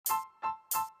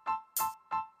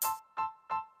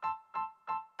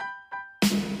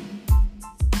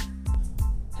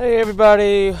Hey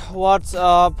everybody, what's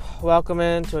up? Welcome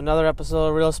in to another episode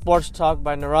of Real Sports Talk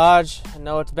by Niraj. I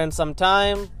know it's been some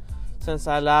time since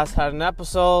I last had an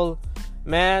episode.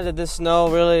 Man, did this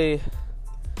snow really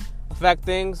affect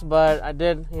things, but I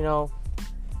did,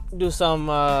 do some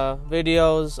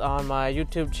videos on my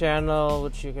YouTube channel,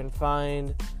 which you can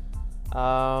find,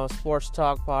 Sports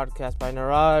Talk Podcast by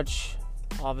Niraj.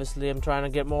 Obviously, I'm trying to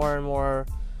get more and more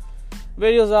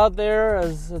videos out there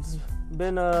as it's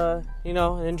been an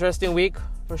interesting week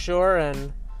for sure,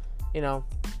 and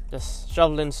just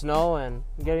shoveling snow and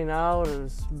getting out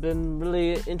has been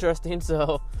really interesting.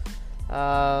 So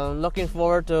looking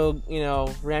forward to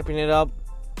ramping it up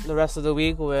the rest of the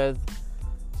week with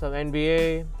some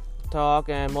NBA talk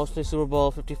and mostly Super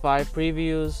Bowl 55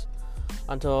 previews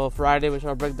until Friday, which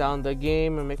I'll break down the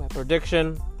game and make my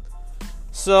prediction.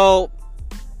 So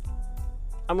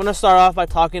I'm gonna start off by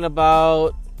talking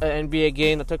about an NBA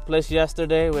game that took place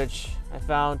yesterday, which I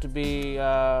found to be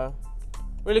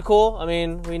really cool. I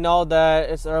mean, we know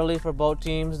that it's early for both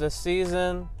teams this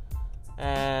season,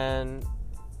 and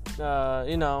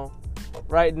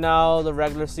right now the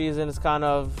regular season is kind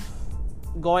of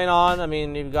going on. I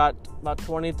mean, you've got about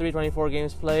 24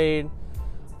 games played.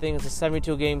 I think it's a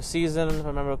 72 game season, if I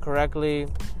remember correctly.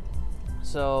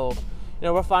 So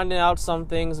we're finding out some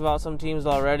things about some teams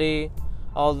already.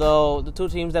 Although the two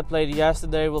teams that played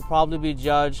yesterday will probably be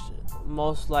judged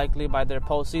most likely by their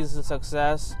postseason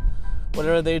success.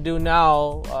 Whatever they do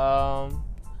now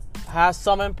has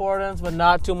some importance, but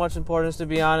not too much importance, to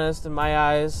be honest, in my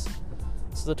eyes.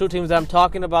 So the two teams that I'm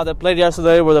talking about that played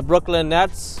yesterday were the Brooklyn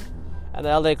Nets and the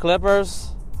LA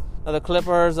Clippers. Now, the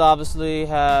Clippers obviously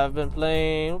have been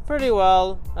playing pretty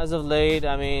well as of late.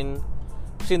 I mean,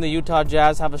 we've seen the Utah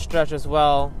Jazz have a stretch as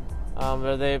well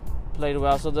where they played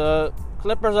well. So the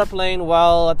Clippers are playing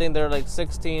well. I think they're like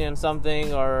 16 and something,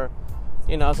 so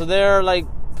they're like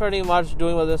pretty much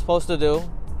doing what they're supposed to do.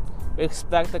 We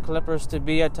expect the Clippers to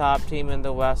be a top team in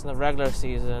the West in the regular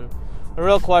season. The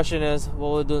real question is, what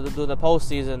will do the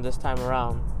postseason this time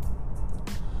around?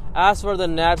 As for the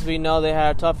Nets, we know they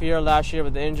had a tough year last year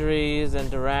with the injuries and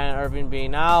Durant and Irving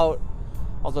being out.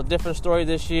 Also, different story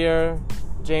this year.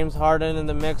 James Harden in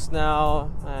the mix now,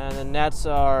 and the Nets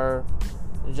are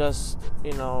just,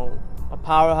 a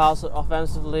powerhouse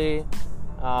offensively.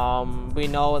 We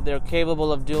know what they're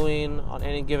capable of doing on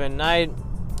any given night,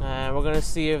 and we're going to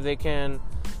see if they can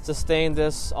sustain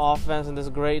this offense and this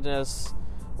greatness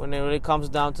when it really comes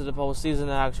down to the postseason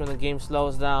action, when the game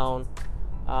slows down.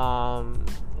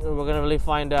 We're going to really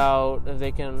find out if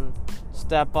they can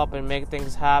step up and make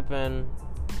things happen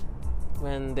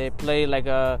when they play like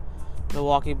a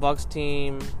Milwaukee Bucks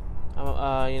team,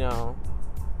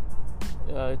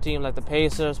 a team like the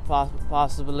Pacers,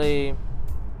 possibly.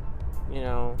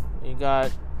 You got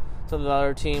some of the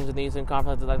other teams in the Eastern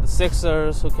Conference, like the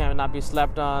Sixers, who cannot be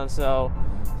slept on. So,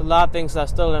 a lot of things are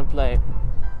still in play.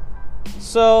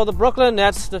 So, the Brooklyn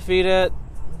Nets defeated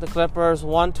the Clippers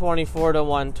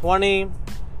 124-120.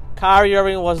 Kyrie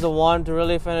Irving was the one to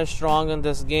really finish strong in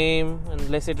this game. And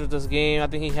let's say to this game, I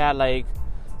think he had like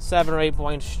 7 or 8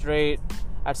 points straight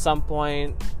at some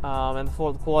point in the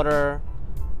fourth quarter,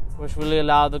 which really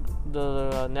allowed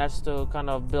the Nets to kind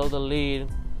of build a lead,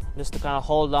 just to kind of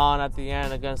hold on at the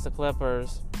end against the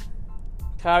Clippers.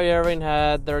 Kyrie Irving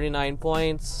had 39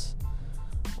 points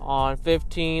on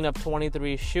 15 of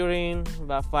 23 shooting,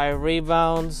 about 5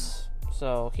 rebounds.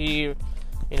 So he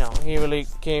really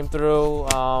came through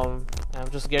and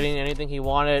just getting anything he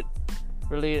wanted,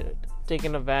 really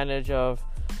taking advantage of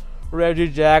Reggie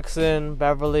Jackson,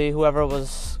 Beverly, whoever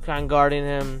was kind of guarding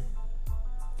him.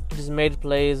 Just made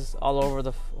plays all over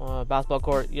the basketball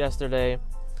court yesterday.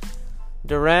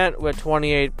 Durant with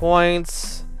 28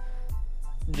 points.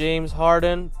 James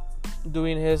Harden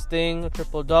doing his thing, a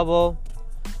triple-double.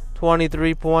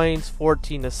 23 points,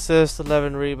 14 assists,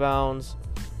 11 rebounds.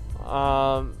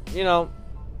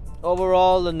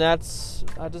 Overall, the Nets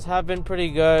just have been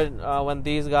pretty good when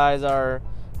these guys are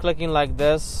clicking like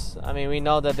this. I mean, we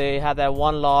know that they had that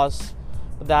one loss.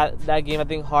 But that game, I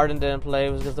think Harden didn't play.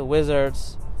 It was against the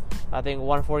Wizards. I think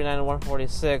 149 and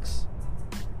 146.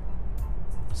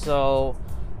 So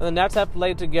the Nets have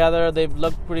played together. They've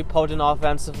looked pretty potent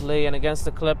offensively, and against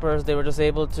the Clippers, they were just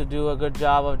able to do a good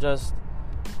job of just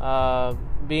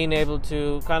being able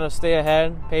to kind of stay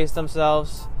ahead, pace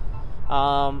themselves.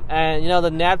 And the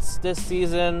Nets this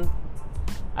season,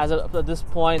 at this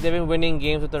point, they've been winning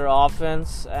games with their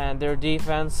offense, and their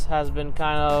defense has been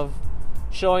kind of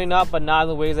showing up, but not in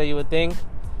the ways that you would think.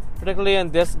 Particularly in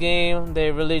this game,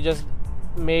 they really just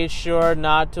made sure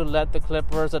not to let the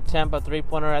Clippers attempt a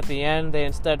three-pointer at the end. They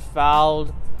instead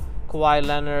fouled Kawhi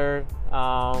Leonard,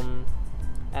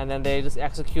 and then they just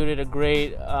executed a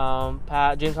great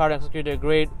pass. James Harden executed a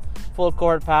great full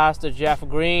court pass to Jeff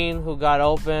Green, who got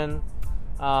open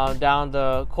down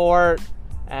the court,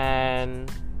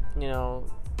 and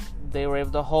they were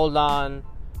able to hold on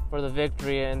for the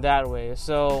victory in that way.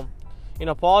 So,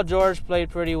 Paul George played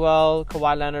pretty well.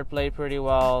 Kawhi Leonard played pretty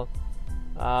well,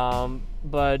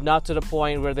 but not to the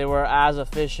point where they were as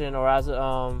efficient or as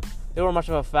they were much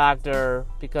of a factor,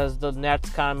 because the Nets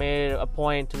kind of made a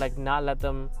point to not let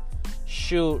them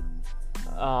shoot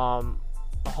a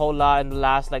whole lot in the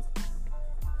last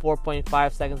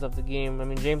 4.5 seconds of the game. I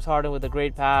mean, James Harden with a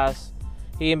great pass,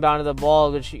 he inbounded the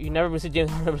ball, which you never see James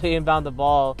Harden really inbound the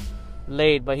ball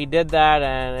late, but he did that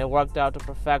and it worked out to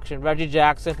perfection. Reggie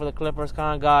Jackson for the Clippers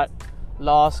kind of got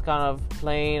lost kind of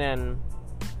playing, and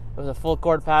it was a full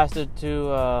court pass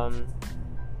to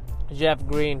Jeff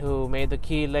Green, who made the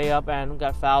key layup and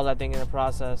got fouled, I think, in the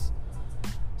process.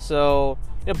 So,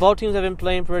 both teams have been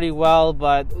playing pretty well,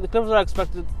 but the Clippers are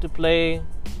expected to play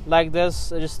like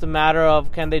this. It's just a matter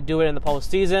of can they do it in the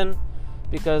postseason,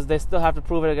 because they still have to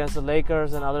prove it against the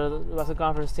Lakers and other Western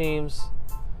Conference teams.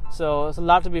 So it's a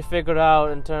lot to be figured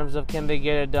out in terms of can they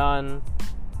get it done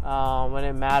when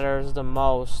it matters the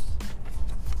most.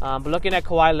 But looking at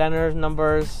Kawhi Leonard's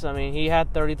numbers, I mean, he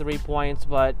had 33 points,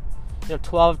 but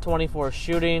 12 of 24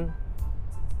 shooting.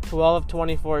 12 of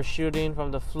 24 shooting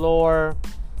from the floor.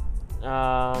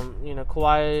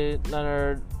 Kawhi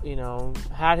Leonard,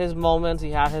 had his moments.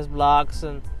 He had his blocks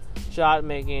and shot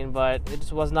making, but it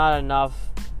just was not enough,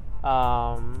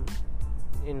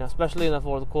 especially in the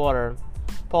fourth quarter.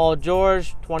 Paul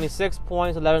George, 26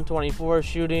 points, 11-24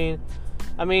 shooting.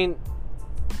 I mean,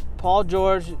 Paul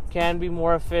George can be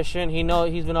more efficient.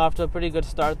 He's been off to a pretty good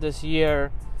start this year.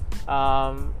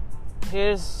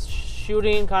 His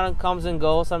shooting kind of comes and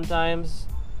goes sometimes.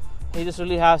 He just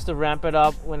really has to ramp it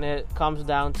up when it comes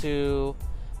down to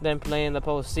them playing the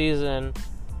postseason.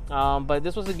 But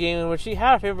this was a game in which he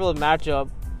had a favorable matchup.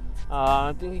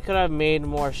 I think he could have made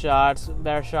more shots,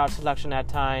 better shot selection at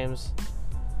times.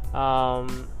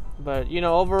 But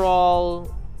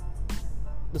overall,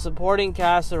 the supporting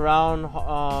cast around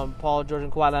Paul George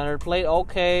and Kawhi Leonard played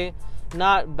okay,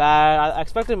 not bad. I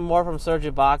expected more from Serge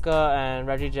Ibaka and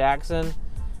Reggie Jackson.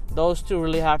 Those two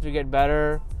really have to get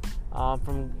better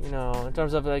in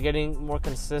terms of getting more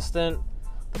consistent.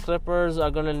 The Clippers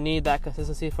are going to need that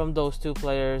consistency from those two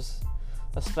players,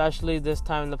 especially this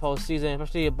time in the postseason,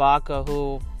 especially Ibaka,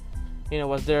 who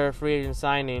was their free agent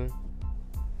signing.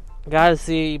 Got to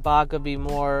see Ibaka be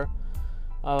more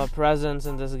of a presence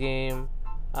in this game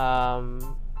and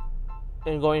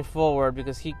going forward,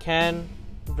 because he can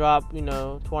drop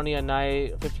 20 a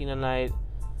night, 15 a night.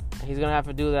 He's going to have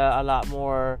to do that a lot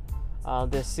more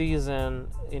this season,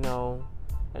 in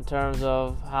terms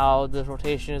of how this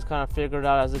rotation is kind of figured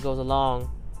out as it goes along.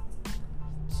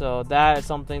 So that is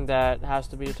something that has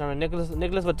to be determined.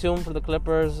 Nicholas Batum for the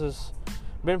Clippers has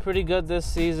been pretty good this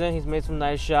season. He's made some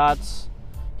nice shots.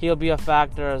 He'll be a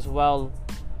factor as well.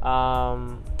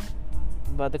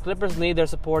 But the Clippers need their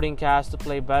supporting cast to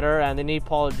play better, and they need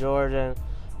Paul George and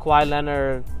Kawhi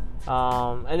Leonard.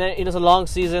 And then it's a long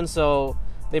season, so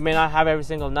they may not have every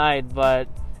single night. But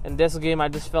in this game, I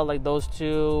just felt like those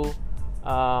two,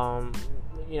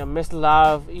 missed a lot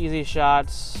of easy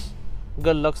shots,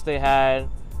 good looks they had.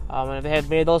 And if they had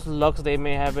made those looks, they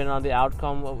may have been on the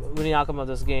winning outcome of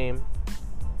this game.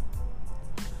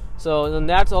 So the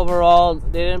Nets overall,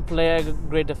 they didn't play a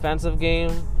great defensive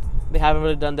game. They haven't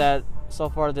really done that so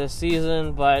far this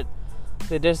season, but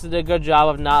they just did a good job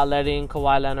of not letting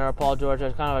Kawhi Leonard or Paul George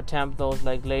kind of attempt those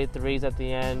late threes at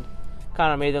the end.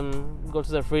 Kind of made them go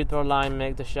to the free throw line,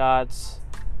 make the shots.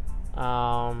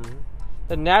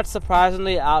 The Nets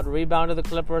surprisingly out-rebounded the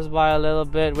Clippers by a little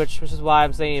bit, which is why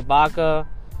I'm saying Ibaka.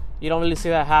 You don't really see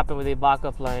that happen with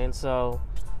Ibaka playing. So,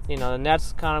 the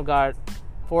Nets kind of got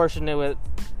fortunate with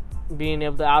being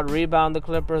able to out-rebound the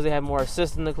Clippers. They had more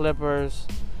assists than the Clippers.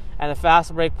 And the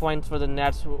fast break points for the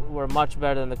Nets were much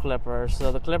better than the Clippers.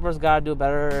 So the Clippers got to do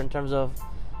better in terms of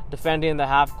defending the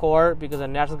half court, because the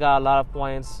Nets got a lot of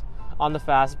points on the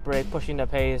fast break, pushing the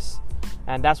pace.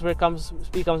 And that's where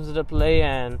speed comes into play,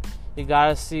 and you got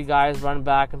to see guys run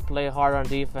back and play hard on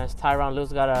defense. Tyronn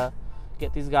Lue's got to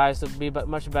get these guys to be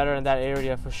much better in that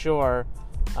area for sure,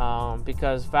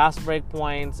 because fast break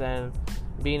points and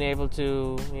being able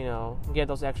to, get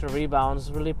those extra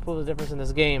rebounds really proves the difference in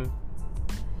this game.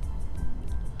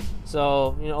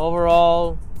 So,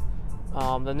 overall,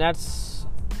 the Nets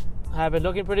have been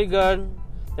looking pretty good.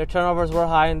 Their turnovers were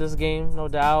high in this game, no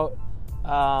doubt.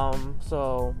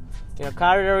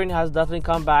 Kyrie Irving has definitely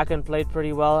come back and played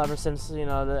pretty well ever since,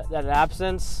 that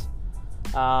absence.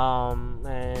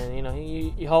 And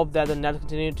you hope that the Nets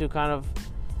continue to kind of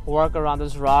work around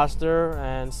this roster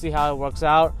and see how it works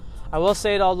out. I will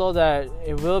say, although, that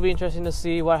it will be interesting to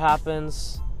see what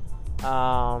happens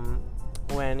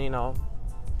when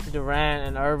Durant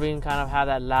and Irving kind of have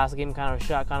that last game kind of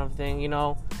shot kind of thing.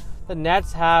 The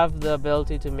Nets have the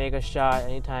ability to make a shot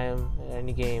anytime,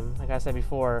 any game. Like I said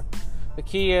before, the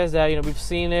key is that we've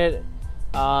seen it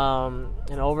in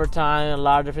overtime, a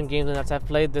lot of different games the Nets have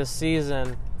played this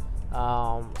season.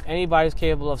 Anybody's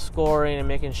capable of scoring and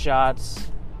making shots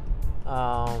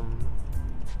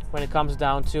when it comes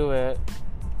down to it.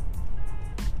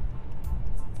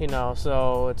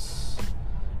 So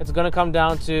it's going to come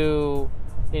down to,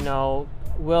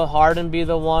 will Harden be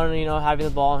the one, having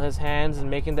the ball in his hands and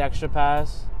making the extra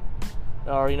pass?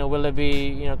 Or, will it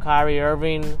be, Kyrie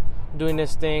Irving doing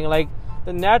this thing? Like,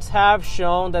 the Nets have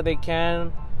shown that they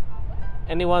can.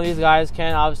 Any one of these guys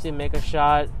can obviously make a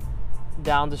shot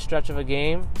down the stretch of a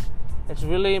game. It's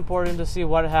really important to see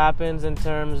what happens in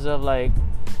terms of, like,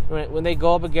 when they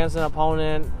go up against an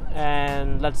opponent,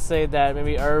 and let's say that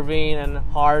maybe Irving and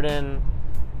Harden,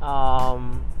 are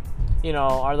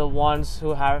the ones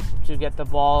who have to get the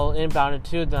ball inbounded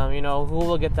to them. Who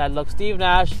will get that look? Steve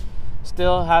Nash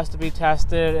still has to be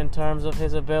tested in terms of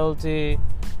his ability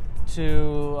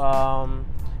to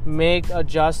make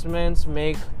adjustments,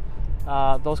 make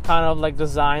those kind of like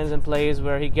designs and plays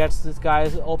where he gets these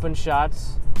guys open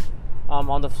shots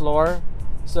on the floor.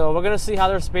 So we're going to see how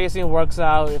their spacing works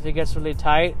out if it gets really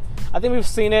tight. I think we've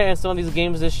seen it in some of these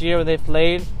games this year where they've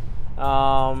played.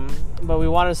 But we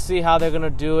want to see how they're going to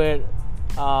do it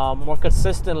more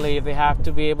consistently if they have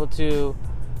to be able to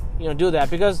do that.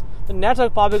 Because the Nets are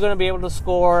probably going to be able to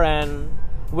score and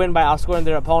win by outscoring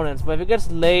their opponents. But if it gets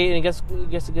late and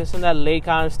it gets in that late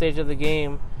kind of stage of the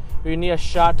game, you need a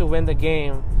shot to win the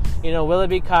game. Will it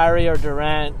be Kyrie or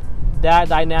Durant? That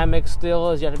dynamic still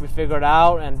is yet to be figured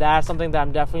out, and that's something that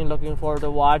I'm definitely looking forward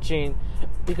to watching,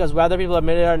 because whether people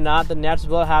admit it or not, the Nets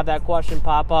will have that question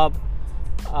pop up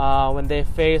when they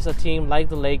face a team like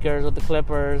the Lakers or the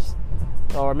Clippers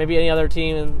or maybe any other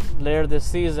team later this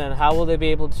season. How will they be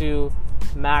able to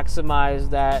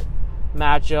maximize that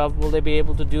matchup? Will they be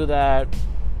able to do that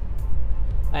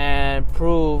and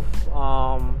prove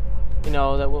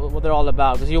that what they're all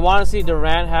about? Because you want to see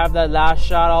Durant have that last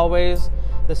shot always,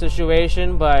 the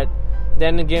situation, but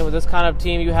then again, with this kind of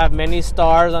team, you have many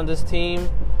stars on this team,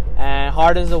 and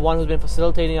Harden's the one who's been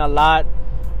facilitating a lot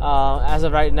as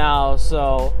of right now.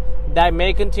 So that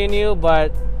may continue,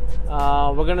 but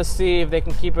we're going to see if they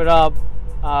can keep it up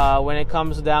when it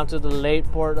comes down to the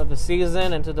late part of the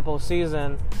season and to the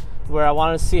postseason, where I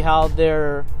want to see how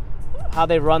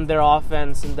they run their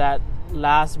offense in that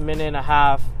last minute and a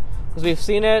half. Because we've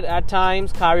seen it at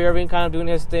times, Kyrie Irving kind of doing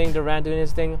his thing, Durant doing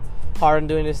his thing, Harden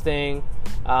doing his thing.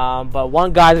 But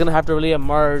one guy's going to have to really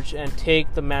emerge and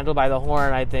take the mantle by the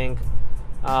horn, I think,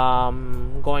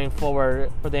 going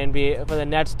forward for the NBA, for the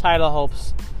Nets' title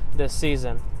hopes this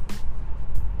season.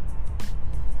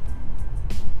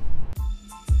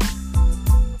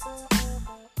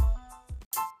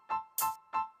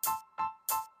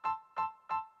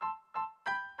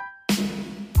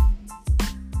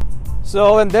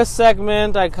 So in this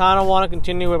segment, I kind of want to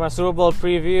continue with my Super Bowl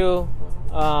preview.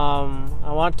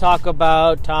 I want to talk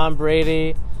about Tom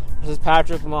Brady versus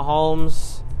Patrick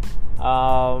Mahomes,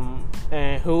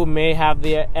 and who may have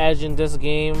the edge in this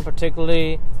game,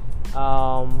 particularly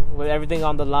with everything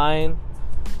on the line.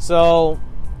 So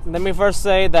let me first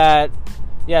say that,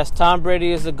 yes, Tom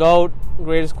Brady is the GOAT,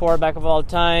 greatest quarterback of all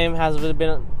time, has really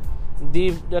been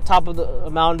the top of the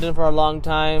mountain for a long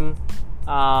time.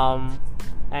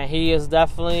 And he is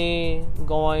definitely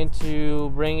going to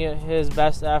bring his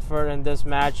best effort in this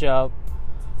matchup.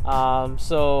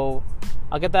 So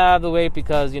I'll get that out of the way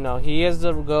because, he is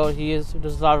the GOAT.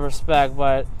 There's a lot of respect.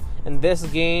 But in this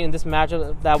game, in this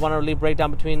matchup that I want to really break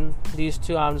down between these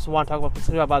two, I just want to talk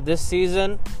about this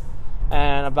season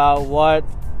and about what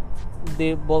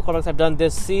the both quarterbacks have done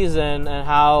this season and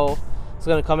how it's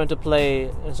going to come into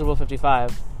play in Super Bowl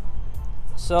 55.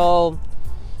 So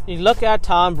you look at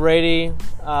Tom Brady,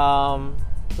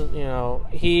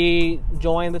 he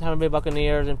joined the Tampa Bay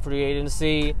Buccaneers in free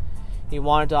agency. He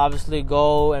wanted to obviously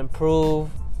go and prove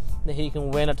that he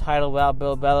can win a title without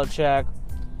Bill Belichick.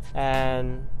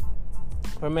 And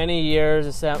for many years,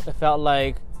 it felt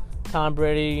like Tom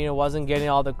Brady, wasn't getting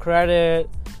all the credit,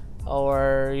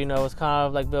 or, it was kind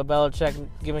of like Bill Belichick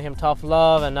giving him tough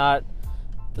love and not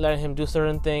letting him do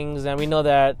certain things. And we know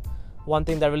that one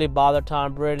thing that really bothered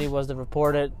Tom Brady was the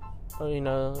report that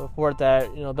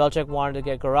Belichick wanted to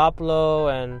get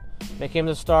Garoppolo and make him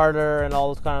the starter and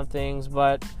all those kind of things.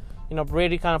 But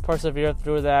Brady kind of persevered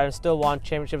through that and still won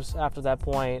championships after that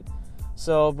point.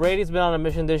 So Brady's been on a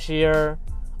mission this year,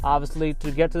 obviously,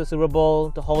 to get to the Super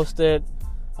Bowl, to host it.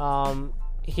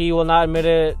 He will not admit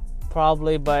it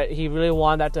probably, but he really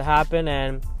wanted that to happen,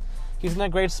 and he's in a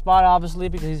great spot, obviously,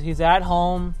 because he's at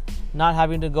home, not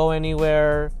having to go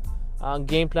anywhere,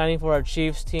 game planning for a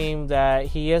Chiefs team that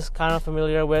he is kind of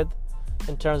familiar with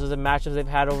in terms of the matchups they've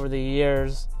had over the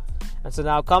years. And so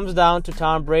now it comes down to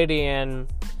Tom Brady, and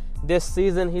this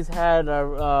season he's had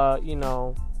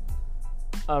a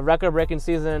record-breaking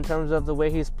season in terms of the way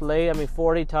he's played.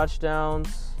 40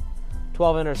 touchdowns,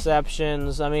 12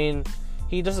 interceptions.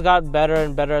 He just got better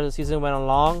and better as the season went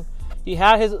along. He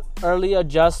had his early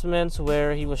adjustments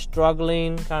where he was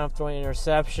struggling, kind of throwing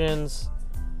interceptions.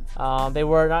 They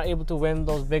were not able to win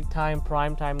those big-time,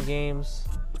 prime-time games.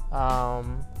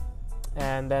 And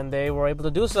then they were able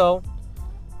to do so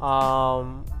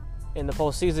in the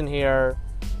postseason here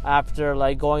after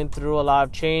going through a lot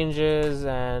of changes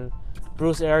and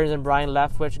Bruce Arians and Brian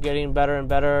Leftwich getting better and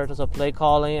better in terms of play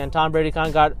calling. And Tom Brady kind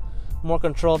of got more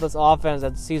control of this offense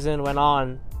as the season went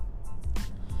on.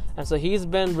 And so he's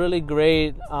been really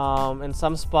great in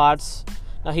some spots.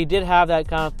 Now, he did have that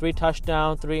kind of 3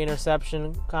 touchdown, 3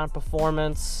 interception kind of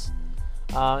performance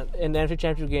in the NFC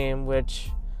Championship game,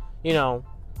 which,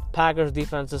 Packers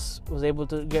defense just was able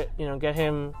to get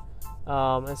him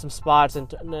in some spots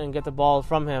and get the ball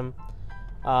from him.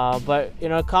 But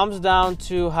it comes down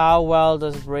to how well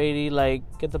does Brady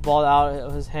get the ball out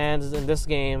of his hands in this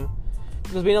game,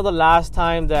 because we know the last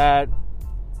time that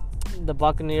the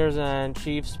Buccaneers and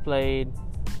Chiefs played,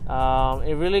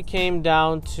 it really came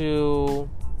down to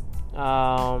the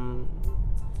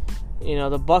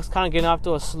Bucs kind of getting off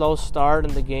to a slow start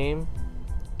in the game,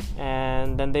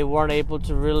 and then they weren't able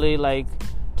to really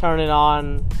turn it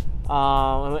on.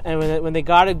 And when they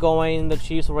got it going, the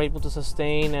Chiefs were able to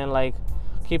sustain and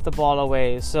keep the ball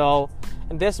away. So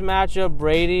in this matchup,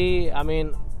 Brady,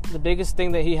 the biggest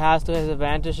thing that he has to his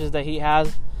advantage is that he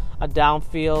has a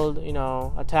downfield,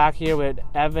 attack here with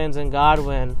Evans and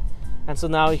Godwin. And so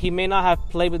now he may not have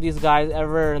played with these guys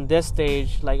ever in this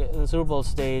stage, in the Super Bowl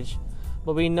stage,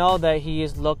 but we know that he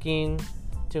is looking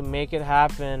to make it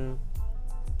happen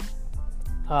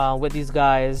with these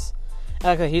guys.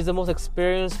 And he's the most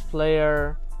experienced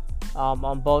player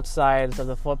on both sides of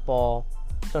the football.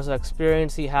 In terms of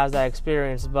experience, he has that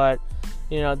experience. But,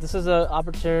 this is an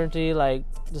opportunity,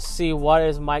 to see what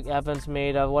is Mike Evans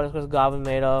made of, what is Chris Godwin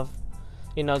made of.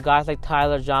 Guys like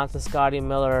Tyler Johnson, Scotty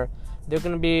Miller, they're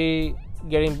going to be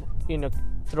getting,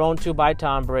 thrown to by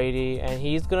Tom Brady, and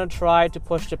he's going to try to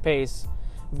push the pace,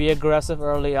 be aggressive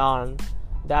early on.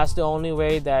 That's the only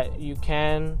way that you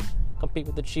can compete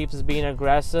with the Chiefs, is being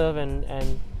aggressive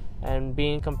and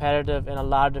being competitive in a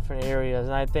lot of different areas.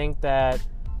 And I think that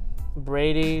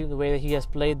Brady, the way that he has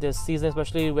played this season,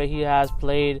 especially the way he has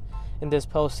played in this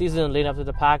postseason leading up to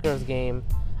the Packers game,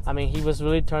 he was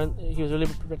really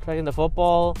protecting the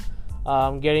football,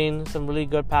 getting some really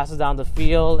good passes down the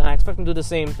field, and I expect him to do the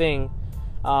same thing.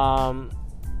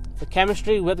 The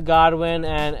chemistry with Godwin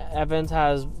and Evans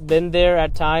has been there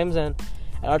at times, and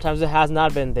at other times it has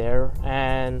not been there.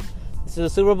 And this is a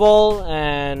Super Bowl,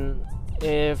 and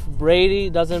if Brady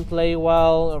doesn't play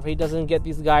well, or if he doesn't get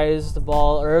these guys the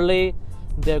ball early,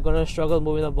 they're going to struggle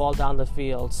moving the ball down the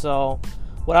field. So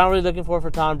what I'm really looking for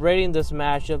Tom Brady in this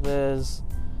matchup is,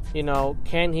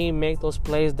 can he make those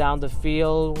plays down the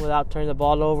field without turning the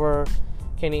ball over?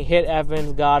 Can he hit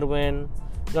Evans, Godwin?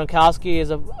 Gronkowski is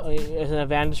an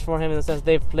advantage for him in the sense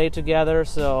they've played together,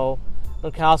 so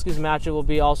Gronkowski's matchup will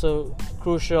be also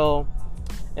crucial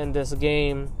in this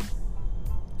game.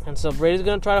 And so Brady's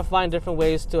going to try to find different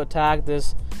ways to attack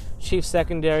this Chiefs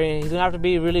secondary. He's going to have to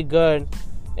be really good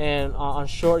on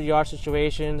short yard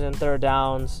situations and third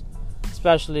downs,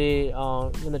 especially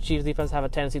when the Chiefs defense have a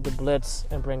tendency to blitz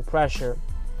and bring pressure.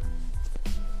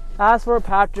 As for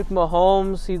Patrick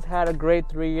Mahomes, he's had a great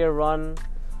 3-year run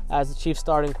as the Chiefs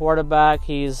starting quarterback.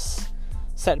 He's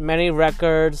set many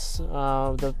records.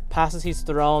 The passes he's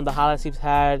thrown, the highlights he's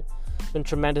had, been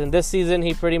tremendous. And this season,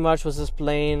 he pretty much was just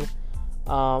playing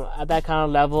at that kind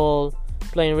of level,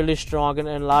 playing really strong in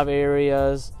a lot of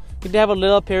areas. He did have a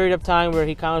little period of time where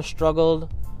he kind of struggled,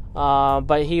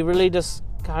 but he really just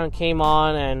kind of came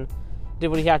on and did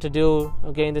what he had to do,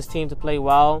 getting this team to play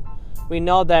well. We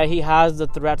know that he has the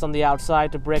threats on the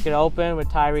outside to break it open with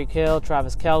Tyreek Hill,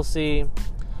 Travis Kelce,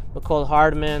 Mecole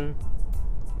Hardman,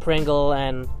 Pringle,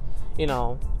 and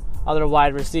other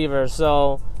wide receivers.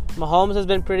 So Mahomes has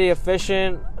been pretty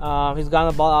efficient. He's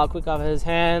gotten the ball out quick out of his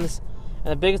hands.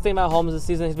 And the biggest thing about Mahomes this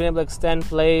season, he's been able to extend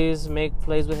plays, make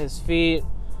plays with his feet.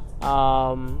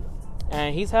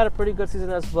 And he's had a pretty good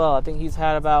season as well. I think he's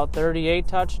had about 38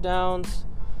 touchdowns,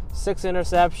 6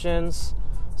 interceptions.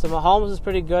 So Mahomes is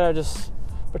pretty good at just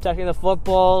protecting the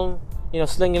football,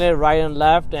 slinging it right and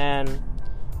left. And,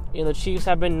 the Chiefs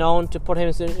have been known to put him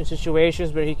in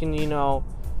situations where he can,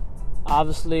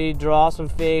 obviously draw some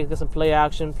fakes, get some play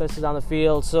action, places down the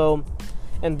field. So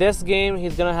in this game,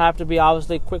 he's going to have to be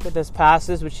obviously quick with his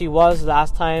passes, which he was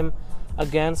last time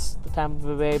against the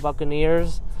Tampa Bay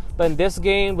Buccaneers. But in this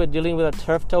game, we're dealing with a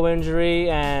turf toe injury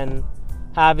and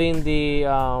having the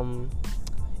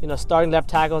starting left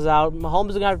tackles out. Mahomes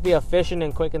is going to have to be efficient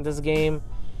and quick in this game.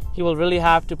 He will really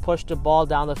have to push the ball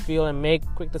down the field and make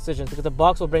quick decisions because the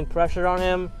Bucs will bring pressure on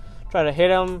him, try to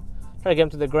hit him, try to get him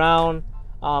to the ground.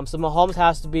 So Mahomes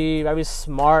has to be very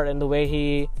smart in the way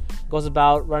he goes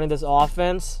about running this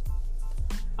offense.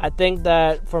 I think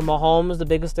that for Mahomes, the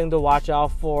biggest thing to watch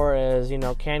out for is,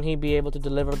 can he be able to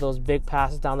deliver those big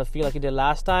passes down the field like he did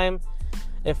last time?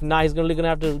 If not, he's really going to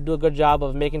have to do a good job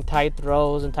of making tight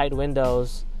throws and tight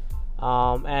windows.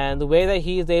 And the way that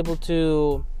he is able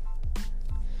to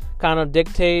kind of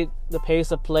dictate the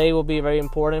pace of play will be very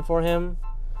important for him.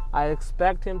 I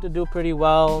expect him to do pretty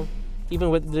well, even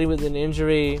with an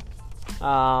injury.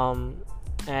 And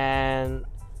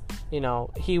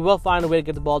he will find a way to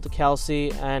get the ball to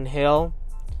Kelce and Hill.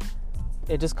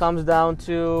 It just comes down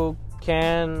to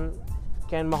can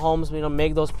Mahomes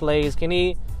make those plays? Can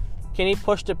he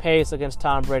push the pace against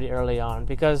Tom Brady early on?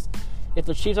 Because if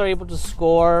the Chiefs are able to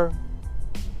score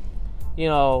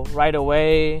right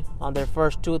away on their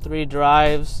first 2-3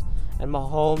 drives, and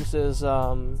Mahomes is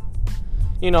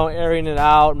airing it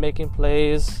out, making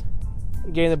plays,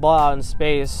 getting the ball out in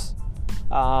space,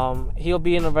 he'll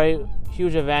be in a very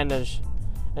huge advantage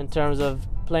in terms of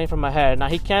playing from ahead. Now,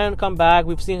 he can come back.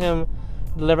 We've seen him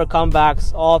deliver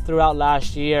comebacks all throughout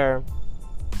last year.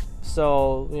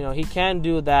 So, he can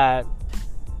do that.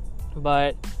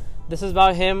 But this is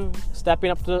about him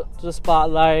stepping up to the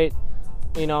spotlight.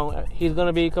 He's going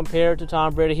to be compared to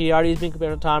Tom Brady. He already has been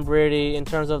compared to Tom Brady in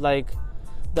terms of, the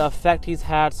effect he's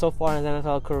had so far in his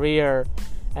NFL career.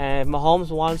 And if Mahomes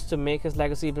wants to make his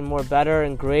legacy even more better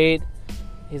and great,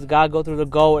 he's got to go through the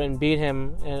GOAT and beat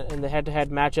him in the head-to-head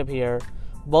matchup here.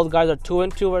 Both guys are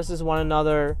 2-2 versus one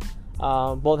another.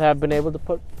 Both have been able to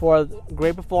put forth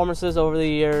great performances over the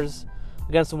years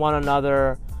against one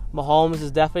another. Mahomes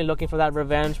is definitely looking for that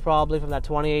revenge, probably from that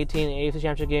 2018 AFC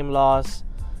Championship game loss.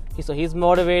 So he's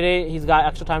motivated. He's got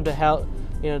extra time to help,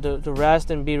 to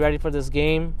rest and be ready for this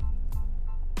game.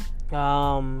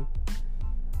 Mahomes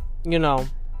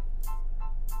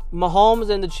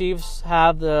and the Chiefs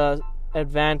have the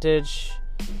advantage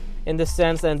in the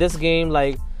sense that in this game,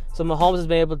 so Mahomes has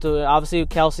been able to, obviously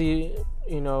Kelce,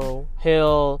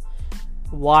 Hill,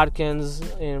 Watkins,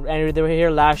 and they were here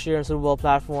last year in Super Bowl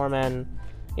platform, and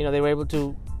they were able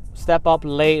to step up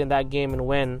late in that game and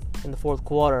win in the fourth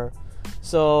quarter.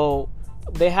 So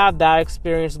they have that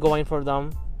experience going for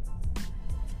them.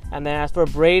 And then as for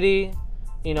Brady,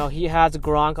 he has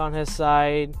Gronk on his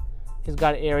side. He's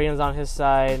got Arians on his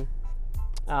side.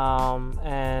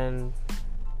 And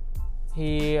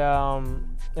he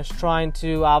is trying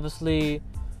to obviously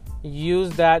use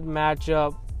that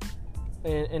matchup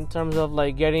in terms of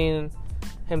getting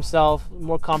himself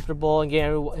more comfortable and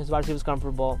getting his wide receivers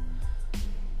comfortable.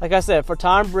 Like I said, for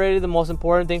Tom Brady, the most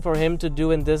important thing for him to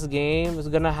do in this game is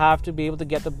going to have to be able to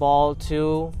get the ball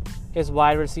to his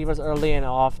wide receivers early and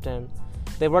often.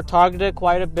 They were targeted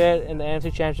quite a bit in the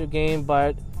NFC Championship game,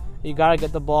 but you got to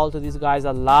get the ball to these guys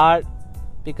a lot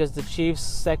because the Chiefs'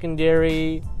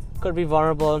 secondary could be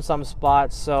vulnerable in some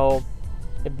spots. So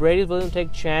if Brady's willing to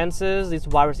take chances, these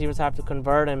wide receivers have to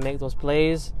convert and make those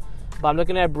plays. But I'm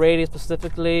looking at Brady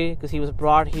specifically because he was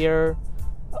brought here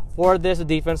for this. The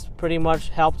defense pretty much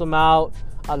helped him out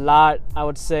a lot, I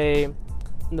would say,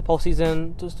 in the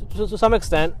postseason to some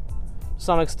extent.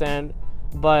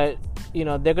 But,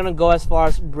 they're going to go as far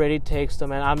as Brady takes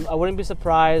them. And I wouldn't be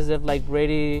surprised if,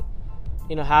 Brady,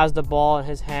 has the ball in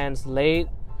his hands late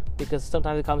because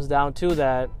sometimes it comes down to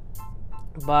that.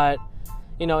 But,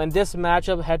 in this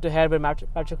matchup, head-to-head with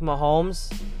Patrick Mahomes,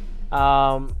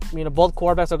 both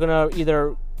quarterbacks are going to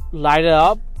either light it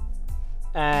up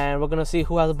and we're going to see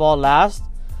who has the ball last.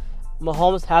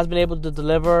 Mahomes has been able to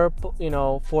deliver,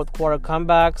 fourth quarter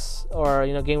comebacks or,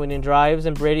 game-winning drives,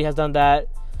 and Brady has done that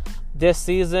this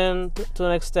season to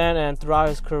an extent and throughout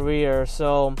his career.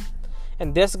 So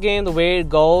in this game, the way it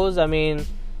goes, I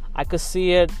could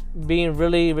see it being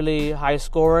really, really high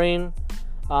scoring.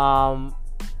 And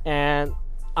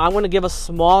I'm going to give a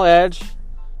small edge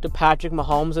to Patrick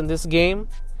Mahomes in this game.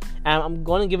 And I'm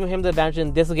going to give him the advantage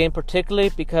in this game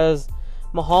particularly because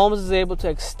Mahomes is able to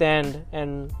extend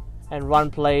and and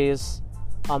run plays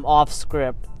off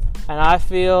script. And I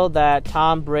feel that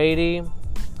Tom Brady,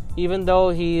 even though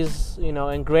he's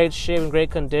in great shape, in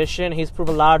great condition, he's proved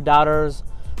a lot of doubters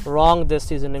wrong this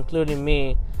season, including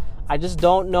me. I just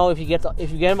don't know if you get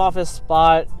him off his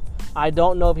spot. I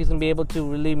don't know if he's going to be able to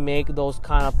really make those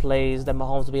kind of plays that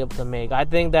Mahomes will be able to make. I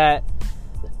think that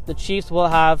the Chiefs will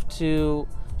have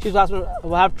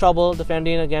trouble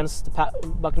defending against the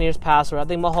Buccaneers passer. I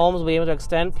think Mahomes will be able to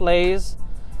extend plays,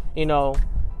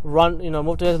 run,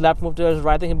 move to his left, move to his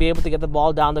right. I think he'll be able to get the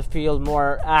ball down the field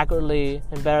more accurately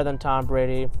and better than Tom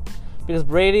Brady. Because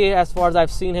Brady, as far as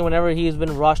I've seen him, whenever he's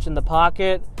been rushed in the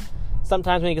pocket,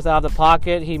 sometimes when he gets out of the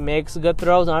pocket, he makes good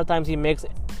throws, and other times he makes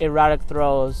erratic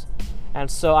throws. And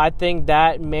so I think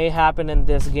that may happen in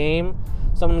this game.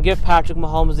 So I'm going to give Patrick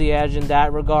Mahomes the edge in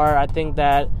that regard. I think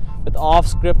that with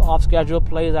off-script, off-schedule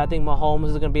plays, I think Mahomes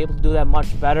is going to be able to do that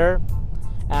much better.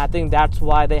 And I think that's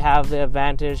why they have the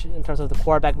advantage in terms of the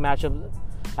quarterback matchup.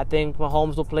 I think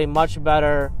Mahomes will play much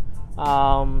better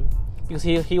because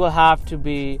he will have to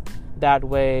be that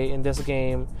way in this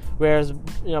game. Whereas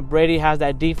Brady has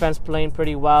that defense playing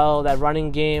pretty well. That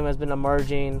running game has been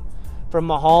emerging. For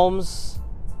Mahomes,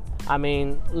 I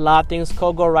mean, a lot of things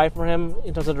could go right for him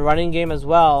in terms of the running game as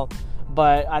well.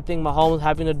 But I think Mahomes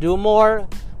having to do more,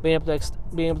 being able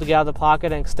to get out of the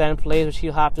pocket and extend plays, which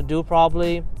he'll have to do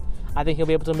probably. I think he'll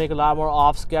be able to make a lot more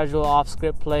off-schedule,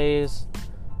 off-script plays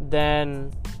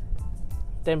than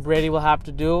Brady will have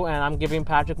to do. And I'm giving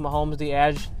Patrick Mahomes the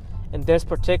edge in this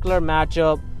particular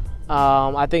matchup.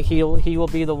 I think he will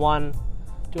be the one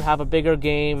to have a bigger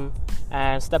game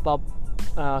and step up,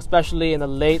 especially in the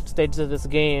late stages of this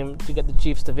game, to get the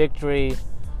Chiefs to victory.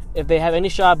 If they have any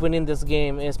shot of winning this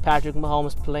game, is Patrick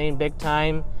Mahomes playing big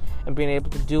time and being able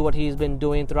to do what he's been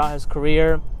doing throughout his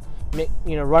career,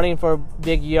 running for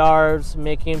big yards,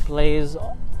 making plays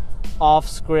off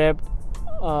script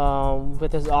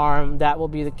with his arm. That will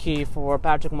be the key for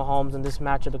Patrick Mahomes in this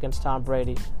matchup against Tom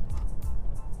Brady.